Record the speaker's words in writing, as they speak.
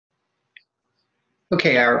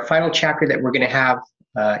Okay, our final chapter that we're going to have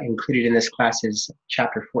included in this class is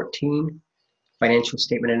chapter 14, financial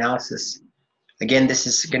statement analysis. Again, this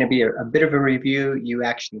is going to be a bit of a review. You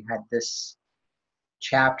actually had this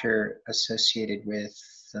chapter associated with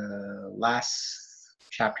the last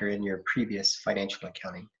chapter in your previous financial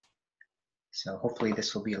accounting. So hopefully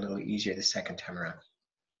this will be a little easier the second time around.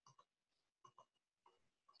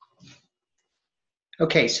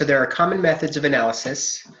 Okay, so there are common methods of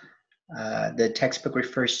analysis. The textbook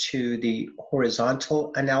refers to the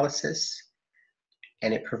horizontal analysis,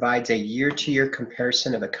 and it provides a year-to-year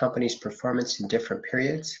comparison of a company's performance in different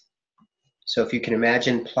periods. So if you can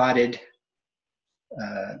imagine plotted,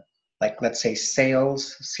 like let's say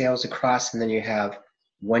sales across, and then you have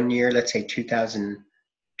 1 year, let's say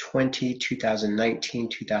 2020, 2019,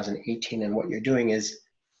 2018, and what you're doing is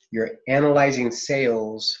you're analyzing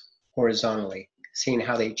sales horizontally, seeing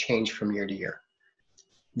how they change from year to year.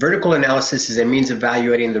 Vertical analysis is a means of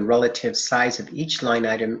evaluating the relative size of each line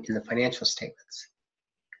item in the financial statements.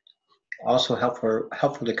 Also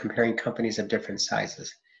helpful to comparing companies of different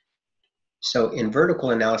sizes. So in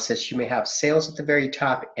vertical analysis, you may have sales at the very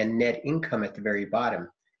top and net income at the very bottom.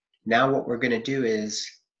 Now what we're going to do is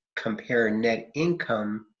compare net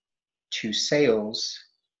income to sales.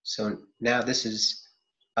 So now this is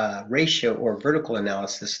ratio or vertical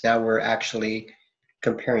analysis. Now we're actually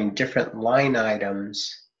comparing different line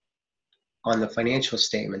items on the financial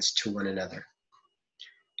statements to one another.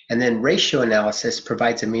 And then ratio analysis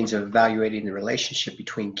provides a means of evaluating the relationship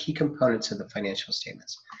between key components of the financial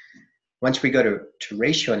statements. Once we go to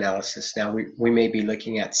ratio analysis, now we may be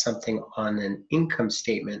looking at something on an income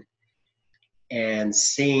statement and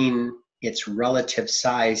seeing its relative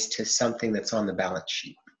size to something that's on the balance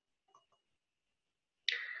sheet.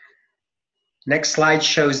 Next slide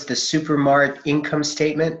shows the Supermart income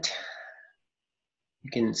statement.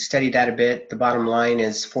 You can study that a bit. The bottom line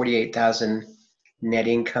is 48,000 net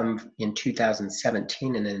income in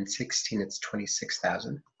 2017, and then in 16 it's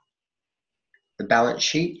 26,000. The balance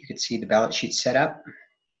sheet, you can see the balance sheet set up,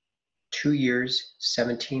 2 years,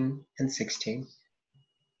 17 and 16.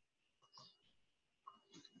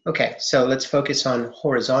 Okay, so let's focus on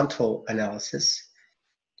horizontal analysis.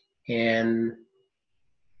 And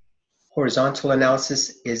horizontal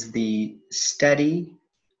analysis is the study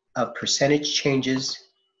of percentage changes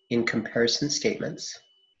in comparison statements.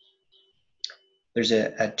 There's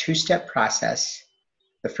a two-step process.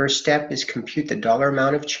 The first step is compute the dollar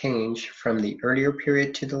amount of change from the earlier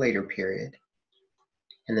period to the later period.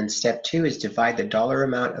 And then step 2 is divide the dollar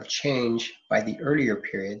amount of change by the earlier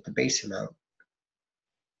period, the base amount.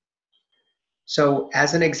 So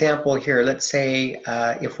as an example here, let's say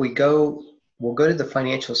if we'll go to the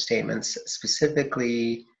financial statements,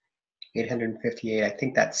 specifically 858, I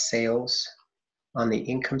think that's sales on the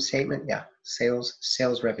income statement. Yeah,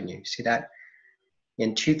 sales revenue. See that?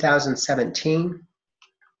 In 2017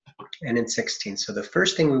 and in 16. So the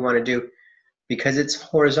first thing we want to do, because it's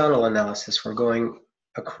horizontal analysis, we're going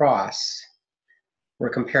across. We're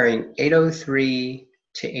comparing 803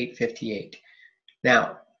 to 858.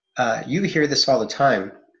 Now, you hear this all the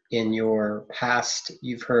time in your past.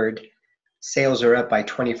 You've heard sales are up by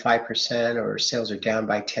 25% or sales are down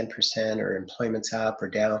by 10% or employment's up or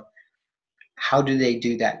down. How do they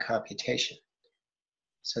do that computation?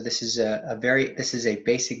 So this is a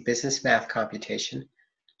basic business math computation.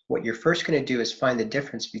 What you're first going to do is find the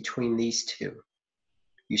difference between these two.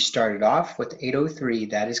 You started off with 803,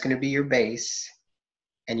 that is going to be your base,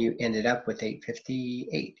 and you ended up with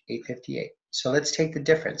 858. So let's take the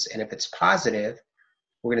difference, and if it's positive,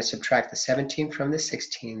 we're going to subtract the 17 from the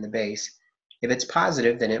 16, the base. If it's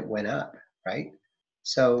positive, then it went up, right?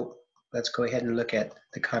 So let's go ahead and look at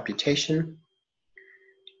the computation.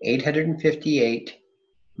 858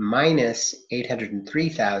 minus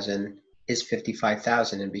 803,000 is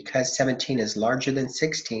 55,000, and because 17 is larger than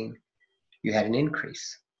 16, you had an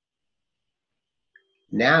increase.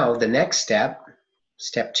 Now the next step,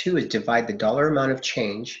 step 2, is divide the dollar amount of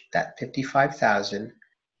change, that 55,000,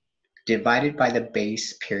 divided by the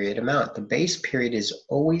base period amount. The base period is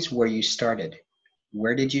always where you started.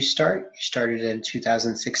 Where did you start? You started in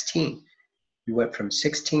 2016. You went from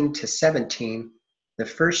 16 to 17. The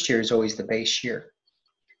first year is always the base year.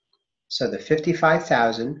 So the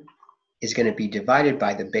 55,000 is going to be divided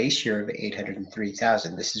by the base year of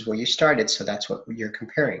 803,000. This is where you started, so that's what you're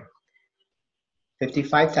comparing.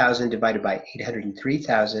 55,000 divided by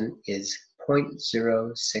 803,000 is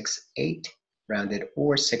 0.068 rounded,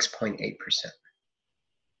 or 6.8%.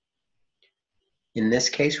 In this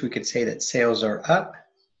case, we could say that sales are up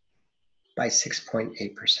by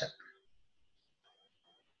 6.8%.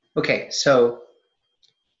 Okay, so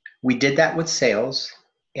We did that with sales,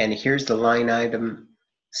 and here's the line item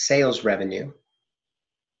sales revenue,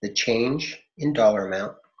 the change in dollar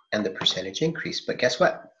amount, and the percentage increase. But guess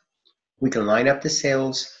what? We can line up the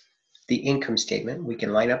sales, the income statement, we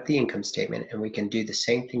can line up the income statement, and we can do the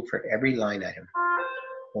same thing for every line item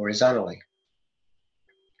horizontally.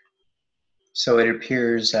 So it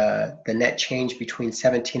appears the net change between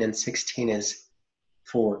 17 and 16 is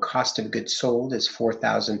for cost of goods sold is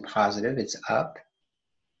 4,000 positive, it's up.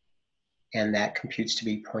 And that computes to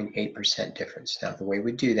be 0.8% difference. Now the way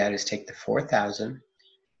we do that is take the 4,000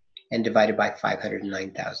 and divide it by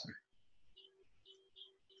 509,000.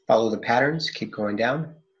 Follow the patterns, keep going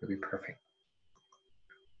down, it'll be perfect.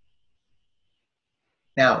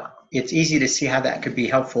 Now, it's easy to see how that could be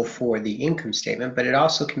helpful for the income statement, but it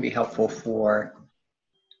also can be helpful for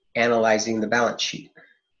analyzing the balance sheet.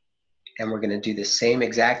 And we're going to do the same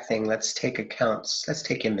exact thing. Let's take accounts, let's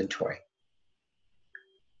take inventory.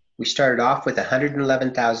 We started off with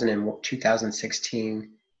 111,000 in 2016,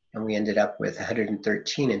 and we ended up with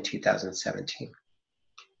 113 in 2017.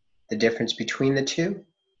 The difference between the two,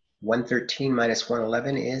 113 minus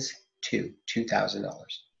 111 is $2,000.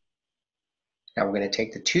 Now we're going to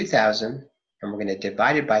take the 2,000 and we're going to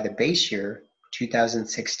divide it by the base year,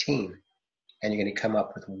 2016, and you're going to come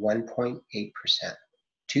up with 1.8%.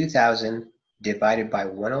 2,000 divided by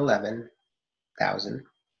 111,000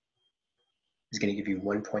 is going to give you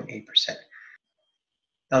 1.8%.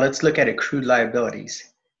 Now let's look at accrued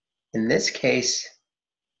liabilities. In this case,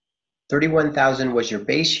 31,000 was your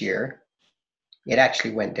base year. It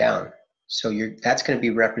actually went down. So that's going to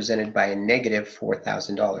be represented by a negative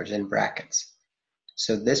 $4,000 in brackets.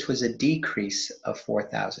 So this was a decrease of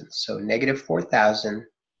 4,000. So negative 4,000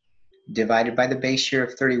 divided by the base year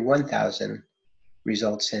of 31,000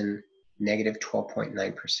 results in negative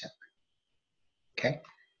 12.9%. Okay?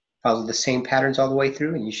 Follow the same patterns all the way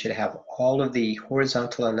through, and you should have all of the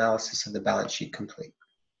horizontal analysis of the balance sheet complete.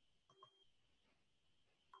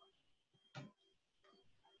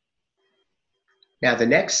 Now, the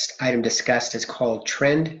next item discussed is called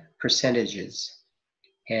trend percentages.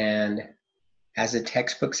 And as the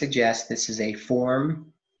textbook suggests, this is a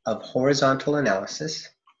form of horizontal analysis.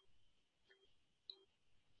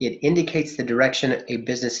 It indicates the direction a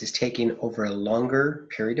business is taking over a longer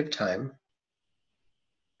period of time.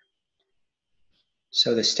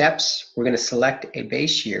 So the steps, we're going to select a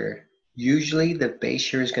base year. Usually the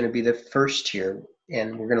base year is going to be the first year,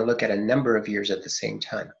 and we're going to look at a number of years at the same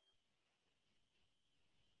time.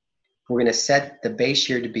 We're going to set the base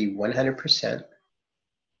year to be 100%.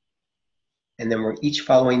 And then each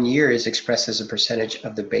following year is expressed as a percentage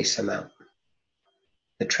of the base amount.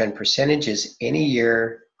 The trend percentage is any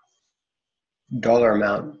year dollar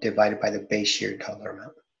amount divided by the base year dollar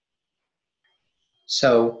amount.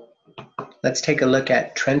 So let's take a look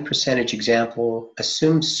at trend percentage example.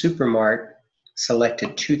 Assume Supermart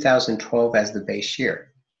selected 2012 as the base year.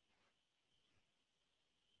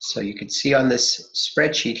 So you can see on this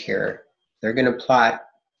spreadsheet here, they're going to plot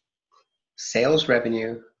sales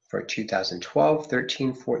revenue for 2012,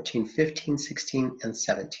 13, 14, 15, 16, and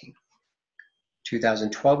 17.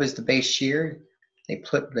 2012 is the base year. They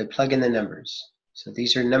plug in the numbers. So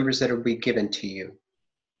these are numbers that will be given to you.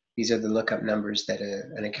 These are the lookup numbers that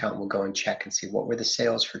an account will go and check and see what were the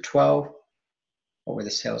sales for 12, what were the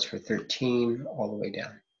sales for 13, all the way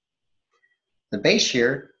down. The base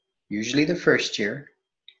year, usually the first year,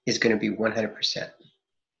 is going to be 100%.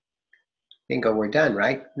 Bingo, we're done,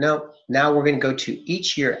 right? No, now we're going to go to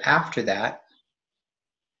each year after that,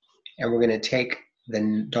 and we're going to take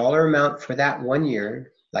the dollar amount for that one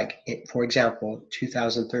year, like for example,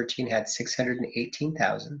 2013 had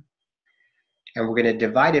 618,000, and we're going to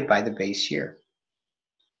divide it by the base year.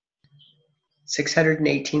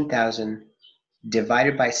 618,000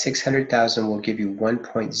 divided by 600,000 will give you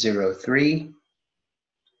 1.03.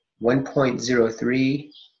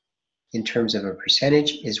 1.03 in terms of a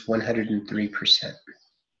percentage is 103%.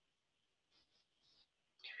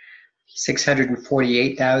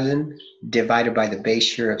 648,000 divided by the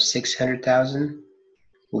base year of 600,000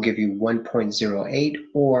 will give you 1.08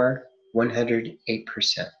 or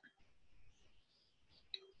 108%.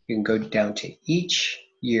 You can go down to each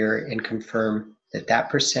year and confirm that that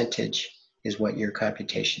percentage is what your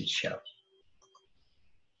computations show.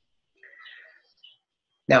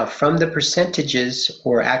 Now, from the percentages,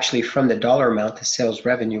 or actually from the dollar amount, the sales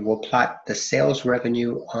revenue, we'll plot the sales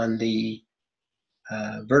revenue on the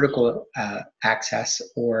vertical axis,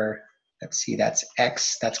 or let's see, that's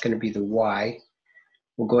X, that's going to be the Y.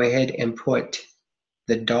 We'll go ahead and put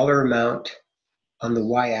the dollar amount on the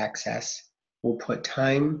Y axis. We'll put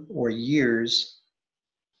time or years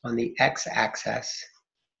on the X axis,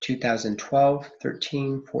 2012,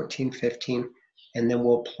 13, 14, 15, and then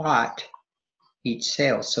we'll plot each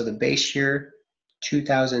sale. So the base year,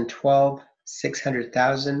 2012,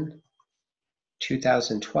 600,000,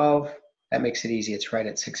 2012, that makes it easy. It's right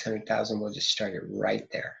at 600,000. We'll just start it right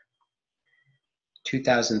there.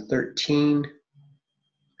 2013,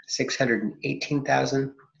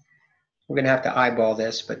 618,000. We're going to have to eyeball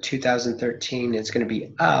this, but 2013 is going to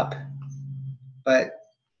be up, but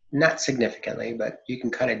not significantly, but you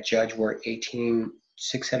can kind of judge where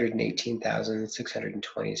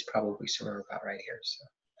 618,620 is probably somewhere about right here. So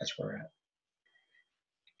that's where we're at.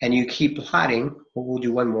 And you keep plotting. We'll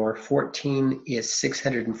do one more. 14 is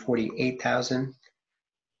 648,000.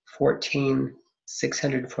 14,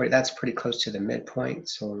 640, that's pretty close to the midpoint,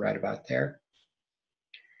 so we're right about there.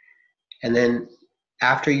 And then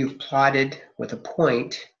after you've plotted with a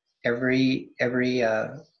point, every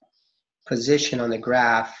position on the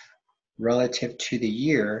graph relative to the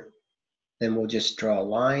year, then we'll just draw a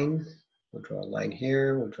line. We'll draw a line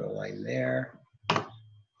here, we'll draw a line there. We'll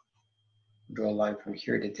draw a line from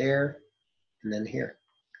here to there, and then here.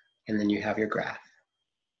 And then you have your graph.